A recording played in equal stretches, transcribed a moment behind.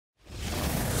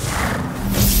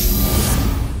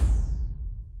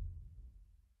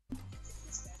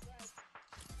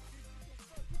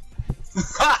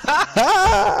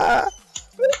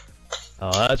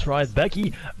That's right,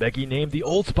 Becky. Becky named the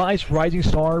Old Spice Rising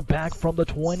Star back from the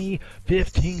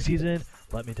 2015 season.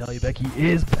 Let me tell you, Becky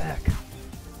is back.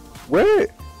 Where?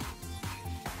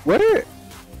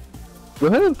 Go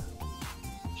ahead.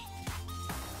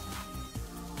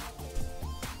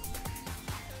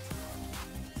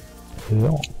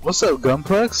 Yo, What's up,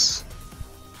 Gunplex?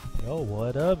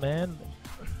 what up, man?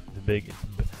 The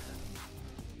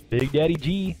Big Daddy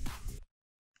G.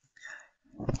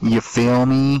 You feel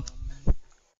me?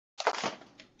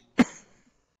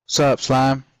 What's up,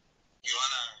 Slime? You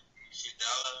wanna shoot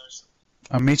dollars?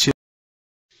 I'll meet you.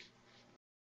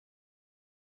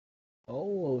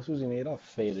 Oh, Susie made off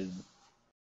faded.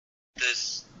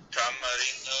 This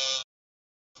tamarindo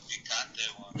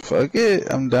picante one. Fuck it,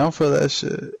 I'm down for that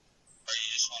shit. Or you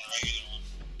just want a regular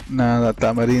one? Nah, that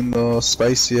tamarindo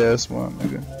spicy ass one,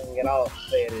 nigga. Get all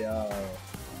faded,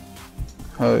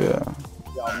 Oh yeah.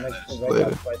 y'all Mexicans Later.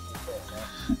 got spicy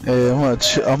shit, man. Hey,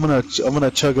 I'm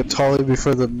gonna chug a tolly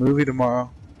before the movie tomorrow.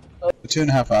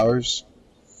 2.5 hours.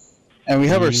 And we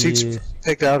have our seats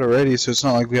picked out already, so it's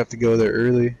not like we have to go there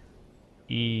early.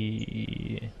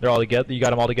 They're all together. You got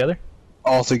them all together?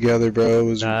 All together, bro. It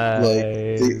was Nice.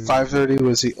 like 5:30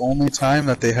 was the only time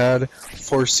that they had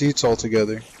 4 seats all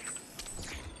together.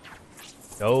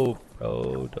 Dope,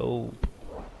 bro. Dope.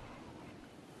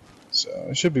 So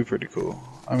it should be pretty cool.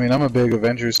 I mean, I'm a big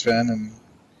Avengers fan, and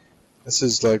this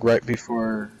is like right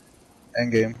before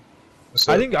Endgame.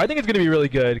 So, I think it's gonna be really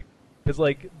good, cause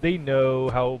like they know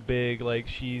how big like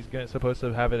she's supposed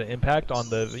to have an impact on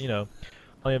the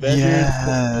on the Avengers.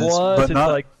 Yes, Plus, but it's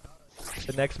not like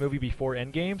the next movie before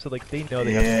Endgame, so like they know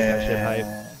they have to make that shit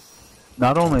hype.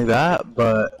 Not only that,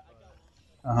 but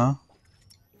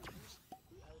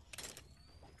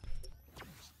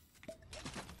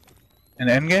in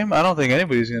Endgame, I don't think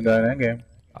anybody's gonna die in Endgame.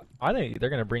 I think they're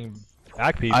gonna bring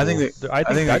back people. I think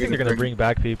they're gonna bring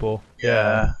back people.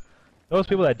 Yeah. Those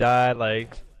people that died,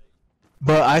 like.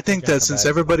 But I think They're that gonna since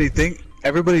come back.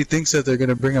 everybody thinks that they're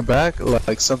gonna bring them back,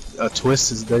 like a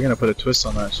twist is they're gonna put a twist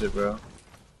on that shit, bro.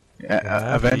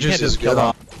 Yeah, Avengers you can't is just kill good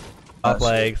off on that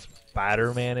like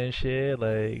Spider-Man and shit,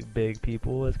 like big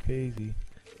people. It's crazy.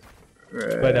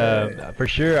 shit. But for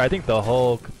sure, I think the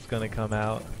Hulk is gonna come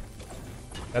out.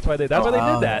 That's why they. That's why they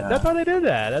did that. yeah. That's why they did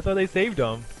that. That's why they saved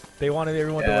him. They wanted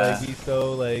everyone to Yeah. like be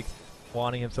so like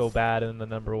wanting him so bad in the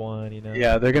 #1. You know.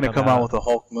 Yeah, they're gonna come out with a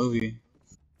Hulk movie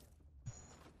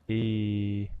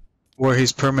where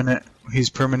he's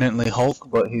permanently Hulk,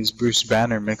 but he's Bruce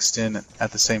Banner mixed in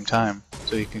at the same time,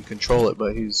 so you can control it.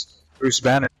 But he's Bruce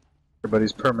Banner, but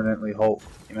he's permanently Hulk.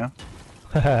 You know?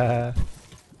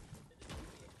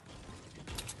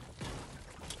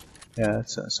 Yeah,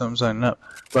 so I'm signing up.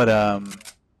 But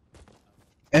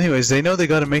anyways, they know they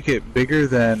got to make it bigger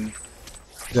than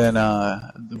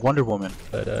Wonder Woman.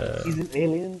 But He's an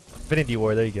alien? Infinity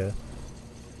War. There you go.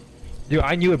 Dude,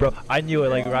 I knew it, bro. I knew it.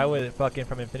 Like right with fucking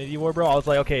from Infinity War, bro. I was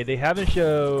like, okay, they haven't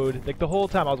showed like the whole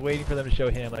time. I was waiting for them to show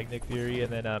him, like Nick Fury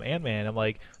and then Ant-Man. I'm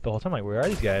like the whole time, like, where are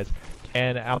these guys?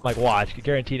 And I'm like, watch,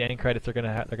 guaranteed end credits are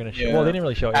gonna show. Yeah. Well, they didn't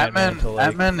really show Ant-Man until like.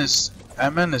 Ant-Man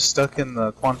is stuck in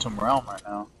the quantum realm right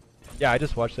now. Yeah, I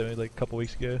just watched that movie like a couple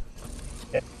weeks ago.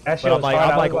 That shit But was fun. I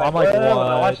was I'm like, when I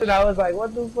what? watched it, I was like,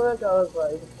 what the fuck? I was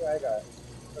like, I got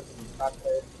fucking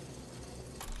cocktail.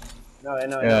 No,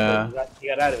 Yeah. he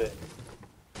got out of it.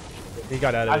 He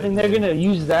got out of it. I think they're gonna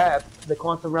use that, the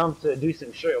quantum realm, to do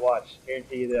some shit. Watch,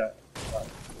 guarantee you that.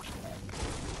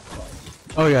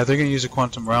 Oh yeah, they're gonna use a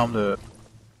quantum realm to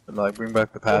like bring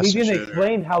back the past. He's and gonna shit,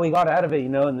 explain how he got out of it,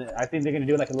 and I think they're gonna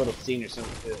do like a little scene or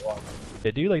something.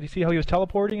 Yeah, dude, like, you see how he was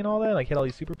teleporting and all that? Like, he had all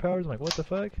these superpowers. I'm like, what the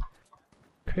fuck?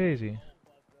 Crazy.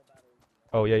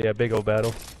 Oh yeah, big old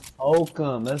battle.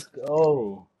 Oakham, let's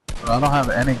go. I don't have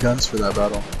any guns for that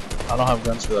battle. I don't have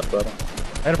guns for that battle.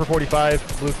 And for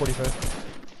 45, blue 45.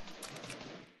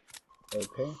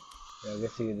 Okay. Yeah, I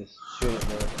guess you can just shoot it,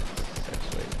 bro.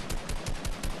 That's right.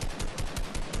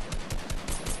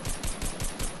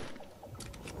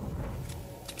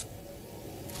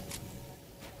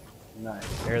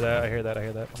 Nice. I hear that.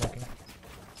 I'm looking.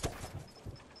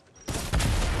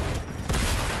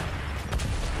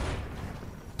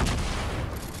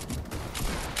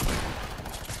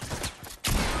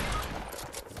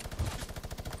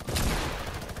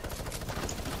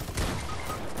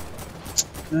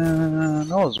 That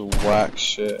was whack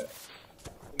shit.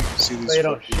 See these So you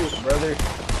don't fuckers. shoot, brother.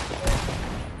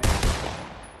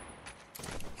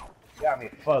 Got me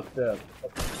fucked up.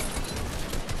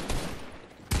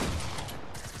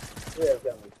 Yeah,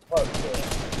 got me fucked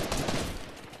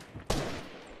up.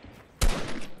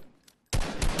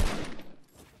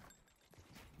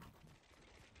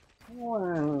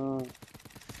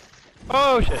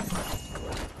 Oh shit.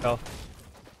 Oh.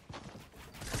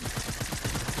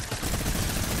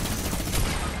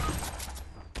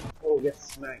 Oh, get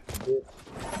smacked, bitch.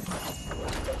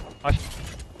 I should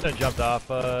have jumped off.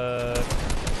 Oh,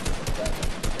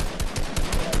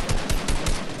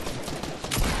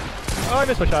 I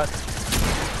missed my shot.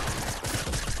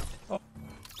 Oh.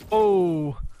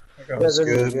 Oh. That You was guys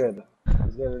aren't even good. good.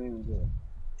 These guys aren't even good.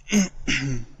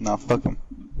 Nah, fuck him.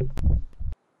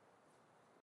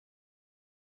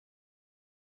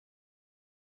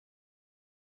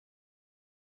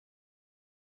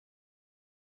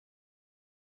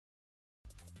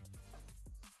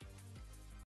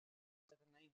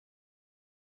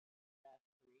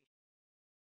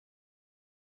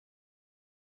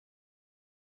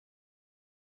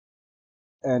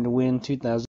 And win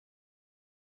 2,000.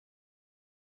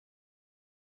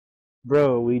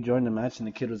 Bro, we joined the match and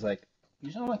the kid was like,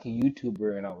 "You sound like a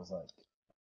YouTuber," and I was like,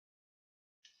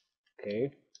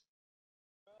 "Okay."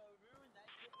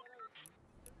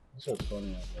 This was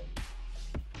funny, I think.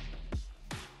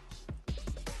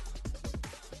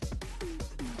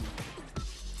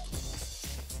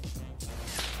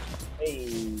 Hey,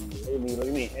 look at me, look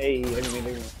at me. Hey, look at me,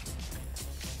 look at me.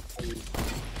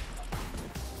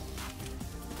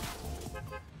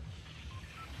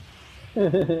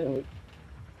 Hey.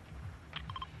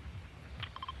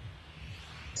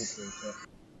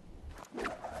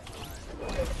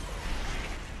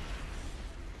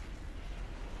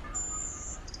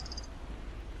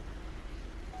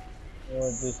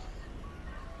 Just,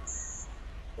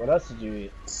 what else did you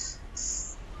eat?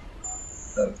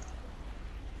 Well,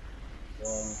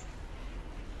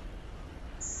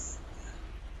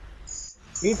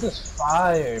 pizza's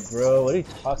fire, bro. What are you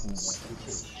talking about?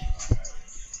 Pizza's fire.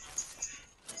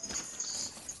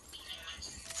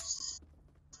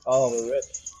 Oh, we're rich.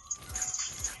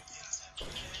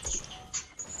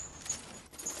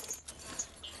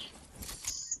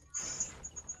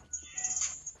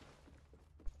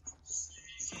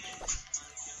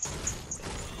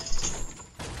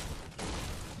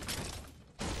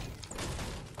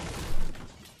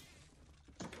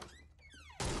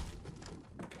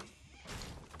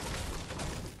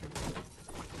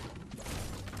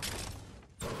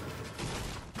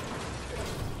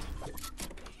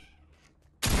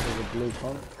 There's a blue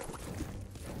pump.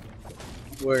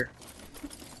 Where?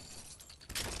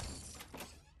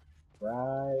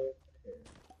 Right.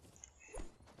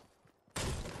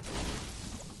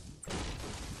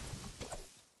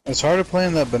 It's hard to play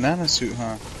in that banana suit,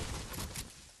 huh?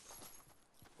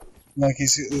 Like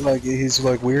he's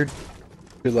like weird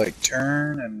to like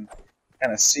turn and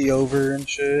kind of see over and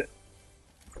shit.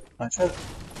 I tried.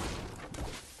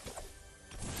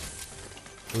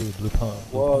 Ooh, blue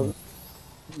pump. Well,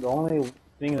 the only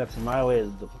thing that's in my way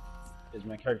is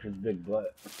my character's big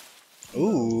butt.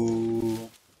 Ooh.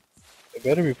 They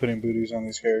better be putting booties on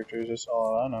these characters. That's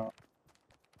all I know.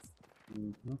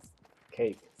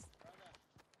 Cake.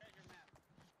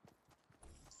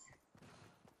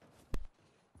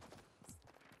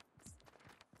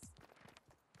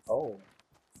 Oh.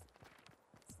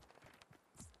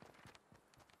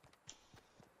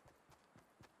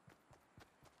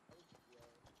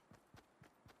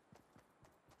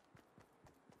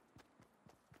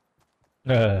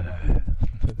 I'd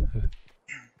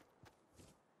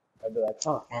be like,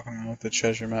 huh. Walking around with the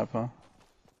treasure map, huh?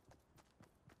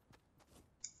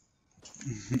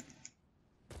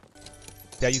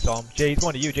 Yeah, you saw him. Jay, he's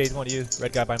going to you. Jay's going to you.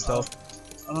 Red guy by himself.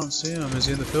 I don't see him. Is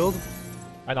he in the field?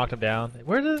 I knocked him down.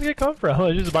 Where did this guy come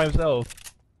from? He's just by himself.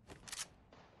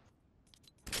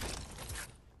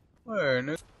 Where?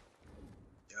 No.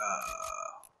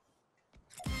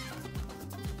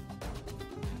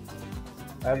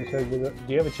 I have a chug jug. Do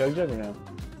you have a chug jug or no?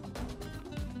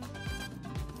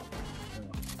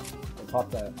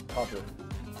 Pop that. Pop it.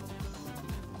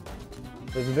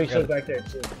 There's a big chug back there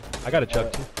too. I got a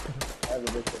chug too. I have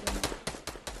a big chug.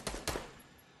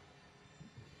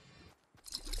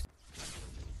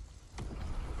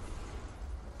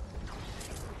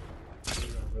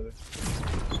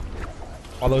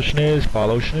 Follow Schniz,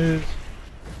 follow Schniz.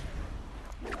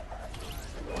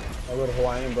 I go to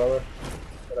Hawaiian, brother.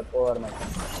 That I pull out of my.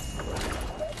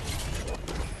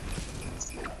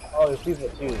 Oh, there's people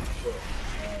too. Shit.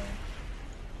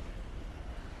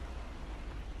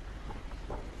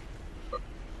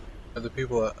 Are the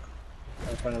people at?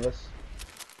 In front of us.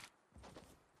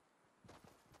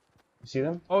 You see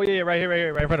them? Oh yeah, right here,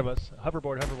 right in front of us.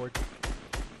 Hoverboard, hoverboard.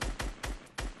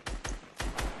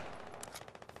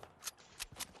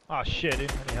 Oh shit,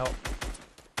 dude. I need help.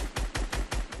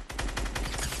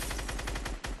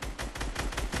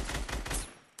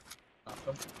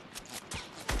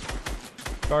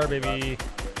 Scar, baby.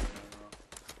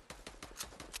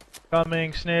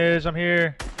 Coming, Sniz, I'm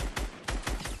here.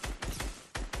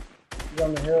 He's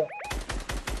on the hill.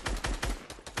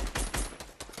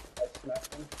 I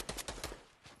smacked him.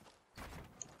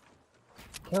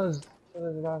 Kill his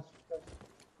last.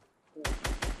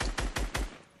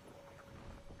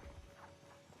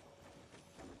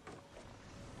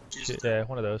 Yeah,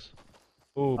 one of those.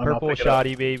 Ooh, I'm not purple picking it up.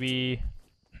 shoddy, baby.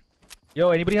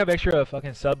 Yo, anybody have extra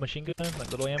fucking submachine gun, like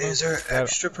little ammo? Is there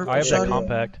extra purple I have that shoddy?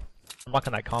 compact. I'm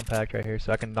rocking that compact right here,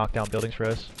 so I can knock down buildings for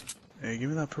us. Hey, give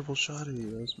me that purple shoddy.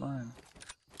 That's mine.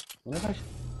 I wonder if I should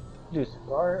do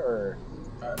Scar or.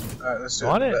 Alright, let's do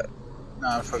Want it. it? Bet.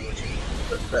 Nah, I'm fucking with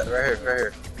you. Bet, right here, right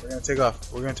here. We're gonna take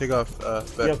off. We're gonna take off.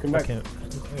 Bet. Yo, come back. I can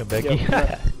beg you.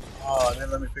 Oh, then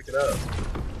let me pick it up.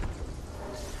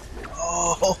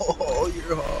 Oh,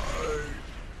 you're hard.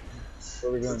 What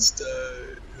are we doing? Let's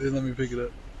then let me pick it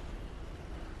up.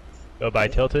 Go by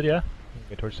tilted, yeah?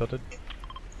 Get towards tilted.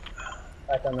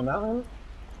 Back on the mountain?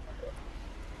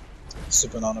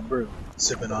 Sipping on a brew.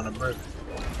 Sipping on a brew.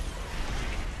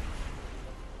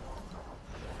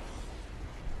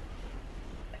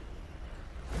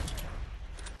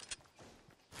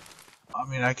 I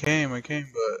mean, I came, but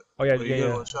Oh yeah, but yeah, you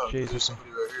gotta yeah. watch out, 'cause Jesus. there's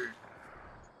somebody right here.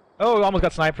 Oh, almost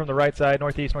got sniped from the right side,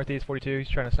 northeast, 42. He's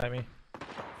trying to snipe me.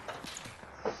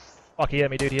 Fuck, he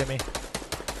hit me, dude. He hit me.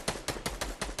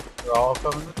 They're all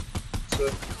coming.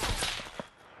 So,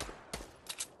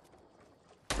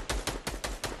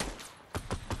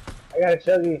 I gotta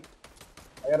chug you.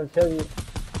 I gotta chug you.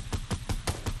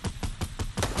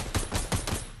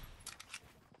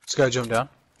 this guy jumped down.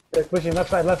 They're pushing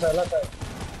left side, left side, left side.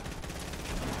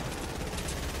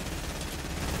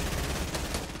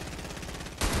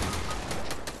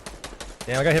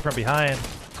 Damn, I got hit from behind.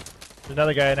 There's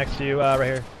another guy next to you, right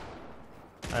here.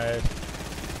 Nice.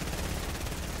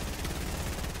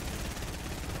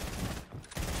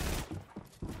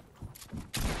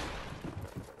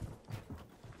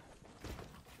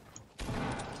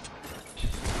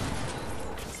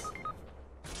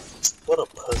 What a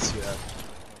pussy ass.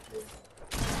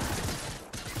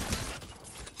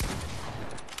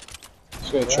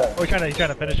 Let's go try. Oh, he's trying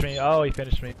to finish me. Oh, he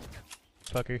finished me.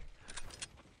 Fucker.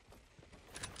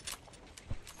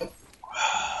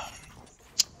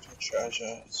 Trash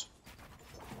ass.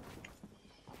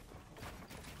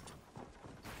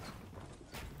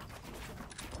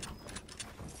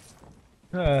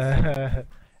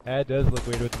 That does look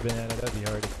weird with the banana. That'd be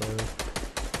hard to close.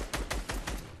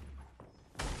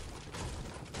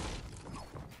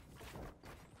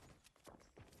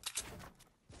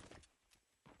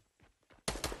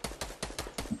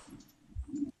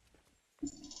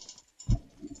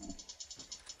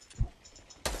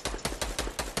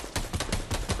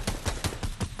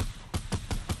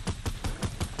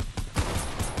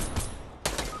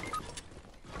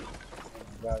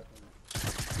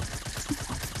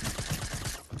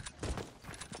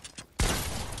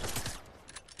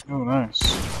 Oh, nice.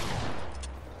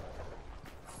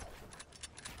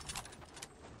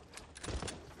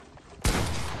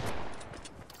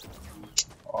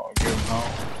 Oh, give him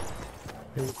home.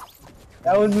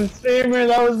 That was the streamer,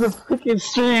 that was the freaking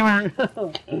streamer.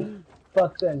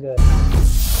 Fuck that guy.